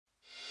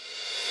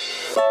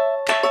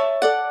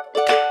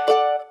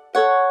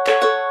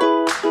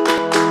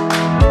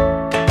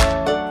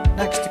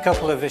Next, a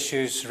couple of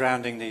issues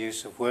surrounding the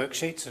use of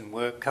worksheets and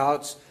work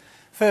cards.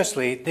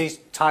 Firstly, these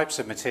types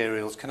of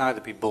materials can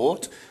either be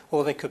bought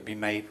or they could be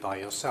made by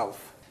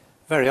yourself.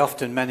 Very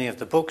often, many of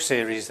the book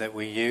series that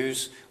we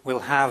use will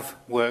have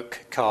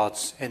work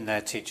cards in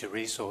their teacher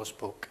resource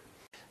book.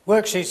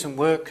 Worksheets and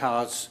work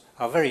cards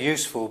are very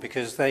useful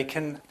because they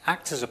can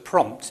act as a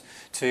prompt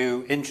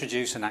to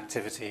introduce an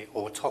activity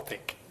or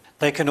topic.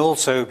 They can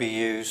also be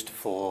used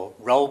for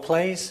role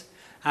plays,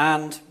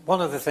 and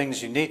one of the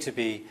things you need to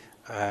be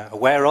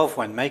aware of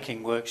when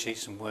making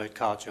worksheets and word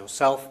cards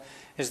yourself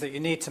is that you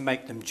need to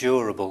make them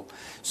durable.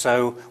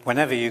 So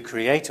whenever you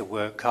create a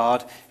work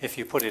card, if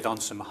you put it on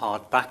some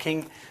hard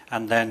backing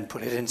and then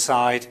put it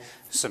inside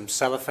some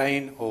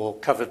cellophane or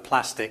covered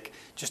plastic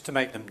just to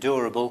make them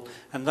durable,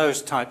 and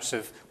those types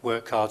of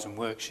work cards and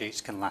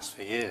worksheets can last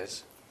for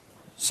years.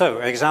 So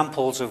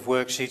examples of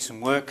worksheets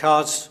and work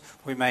cards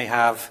we may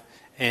have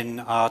in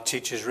our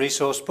teacher's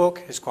resource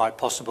book. It's quite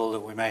possible that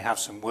we may have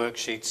some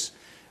worksheets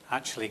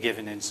actually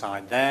given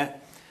inside there,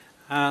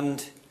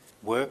 and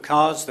work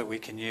cards that we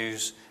can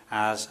use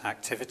as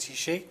activity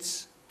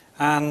sheets,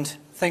 and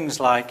things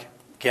like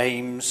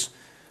games.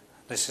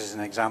 This is an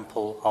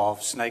example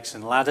of snakes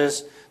and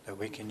ladders that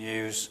we can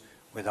use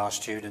with our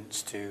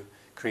students to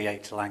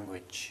create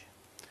language.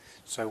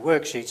 So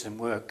worksheets and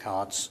work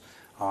cards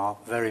are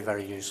very,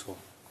 very useful.